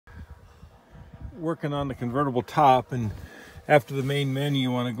working on the convertible top, and after the main menu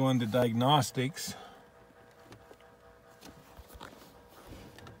you want to go into diagnostics.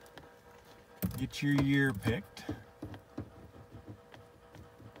 Get your year picked.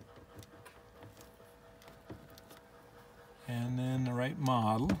 And then the right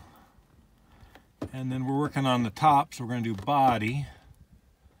model. And then we're working on the top, so we're going to do body.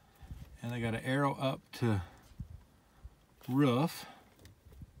 And I got an arrow up to roof,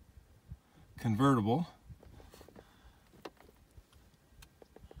 convertible.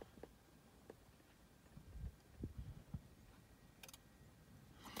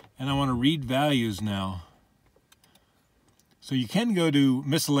 And I want to read values now. So you can go to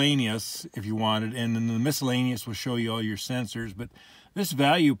miscellaneous if you wanted, and then the miscellaneous will show you all your sensors. But this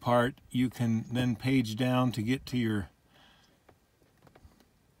value part, you can then page down to get to your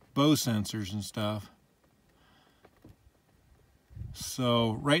bow sensors and stuff.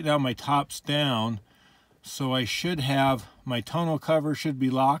 So right now my top's down, so I should have my tonal cover should be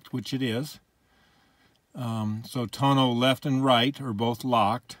locked, which it is. So tonal left and right are both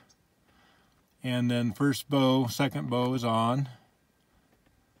locked. And then first bow, second bow is on.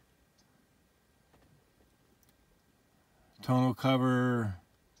 Tonal cover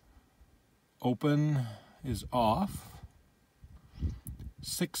open is off.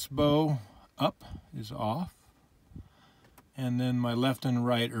 Sixth bow up is off. And then my left and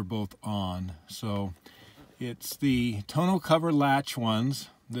right are both on. So it's the tonal cover latch ones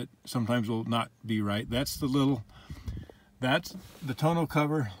that sometimes will not be right. That's the tonal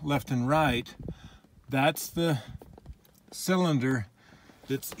cover left and right. That's the cylinder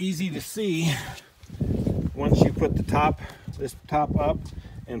that's easy to see once you put this top up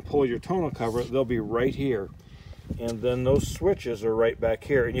and pull your tonal cover. They'll be right here. And then those switches are right back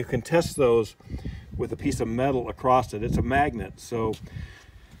here. And you can test those with a piece of metal across it. It's a magnet. So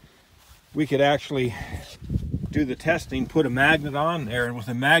we could actually do the testing, put a magnet on there, and with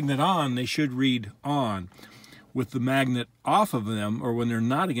a magnet on, they should read on. With the magnet off of them, or when they're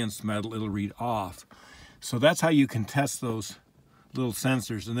not against metal, it'll read off. So that's how you can test those little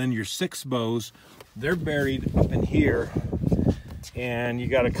sensors. And then your 6 bows, they're buried up in here, and you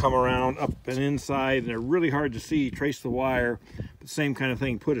got to come around up and inside, and they're really hard to see. Trace the wire, but same kind of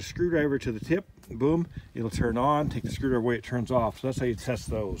thing. Put a screwdriver to the tip, boom, it'll turn on. Take the screwdriver away, it turns off. So that's how you test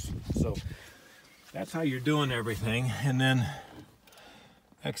those. So that's how you're doing everything. And then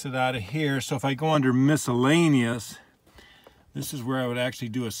exit out of here. So if I go under miscellaneous, this is where I would actually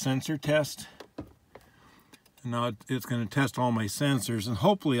do a sensor test. And now it's going to test all my sensors, and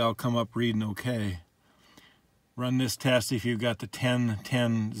hopefully I'll come up reading okay. Run this test if you've got the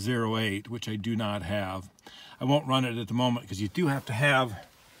 10-10-08, which I do not have. I won't run it at the moment because you do have to have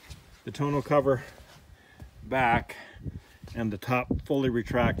the tonal cover back and the top fully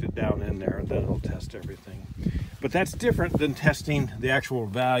retracted down in there, and then it'll test everything. But that's different than testing the actual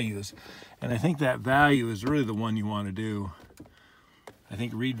values. And I think that value is really the one you want to do. I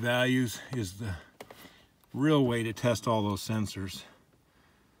think read values is the real way to test all those sensors.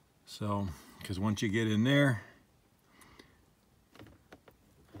 So, because once you get in there,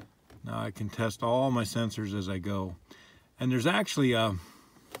 now I can test all my sensors as I go. And there's actually so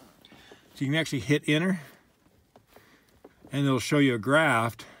you can actually hit enter, and it'll show you a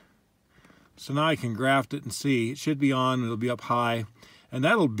graft. So now I can graft it and see. It should be on, it'll be up high, and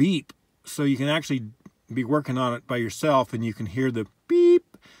that'll beep. So you can actually be working on it by yourself, and you can hear the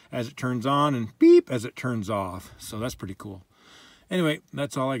beep as it turns on and beep as it turns off. So that's pretty cool. Anyway,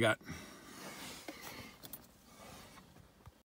 that's all I got.